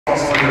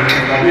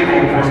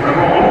Viikonlopuista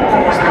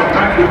Rokkovasta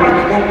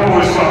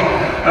back-to-back-otteluissa.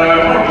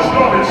 Marcus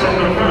Davidsson,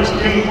 the first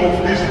game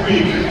of this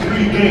week,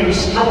 3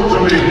 games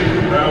totally.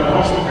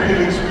 How's the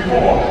feelings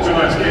before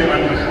tonight's game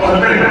and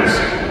Ässät-Pelicans?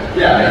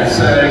 Yeah, it's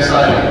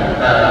exciting.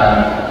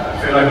 I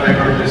feel like the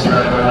group is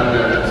ready. We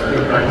had 2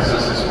 good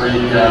practices this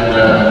week and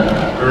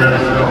we're ready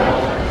to go.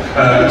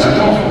 It's a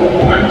tough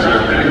opponent.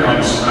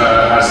 Pelicans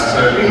has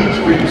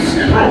 8 wins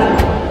in a row.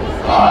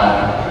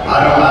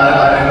 I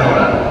didn't know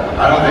that.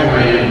 I don't think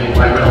we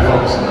don't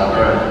focus on that.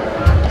 We're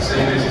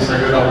seeing this is a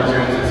good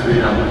opportunity to be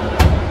done.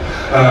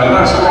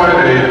 Last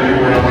Friday you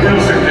were in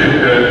Helsinki.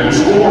 You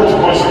scored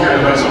once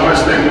again. That's a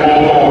nice thing.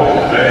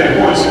 Although any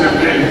points in the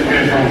game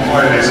came from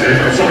Friday's game.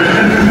 Sorry,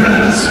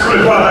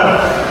 sorry about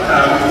that.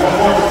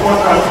 What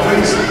kind of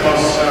place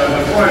does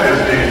the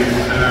Friday's game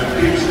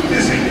gives to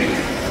this evening?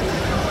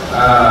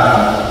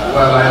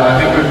 Well, I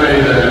think we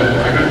played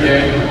a good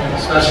game,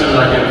 especially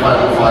like in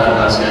 5-on-5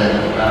 last game.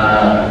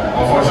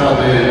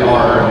 Unfortunately,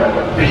 our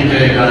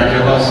PK kind of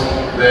killed us.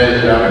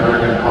 They have a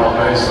very good power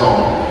play, so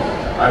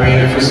I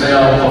mean, if we stay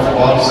out of the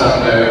box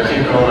and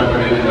keep going like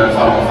we did in the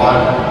 5-on-5,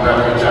 we have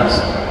a good chance.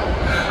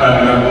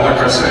 And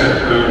like I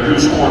said, you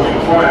scored on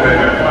Friday,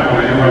 and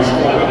finally you have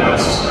scored, and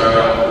that's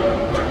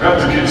got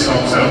to give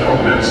some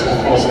self-confidence,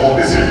 of course, all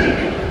this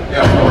evening.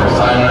 Yeah, of course.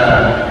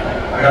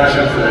 I'm gonna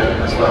shoot today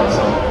as well,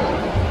 so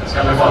it's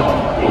gonna be fun.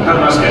 Well, have a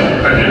nice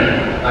game. Thank you.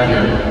 Thank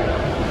you.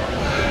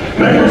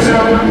 Näin on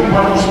siellä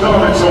Marcus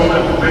Davidsson,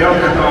 me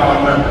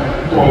jatketaan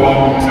tuolla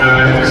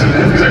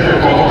hetkisen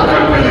kulkoon totta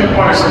kai pelin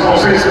parissa tuolla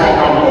 7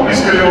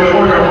 opiskelijoille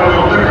oikein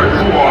paljon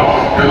tervetuloa.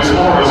 Ja jos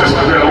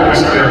mahdollisesti vielä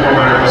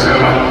opiskelijakavereita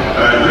siellä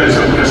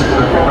yleisön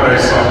keskuudessa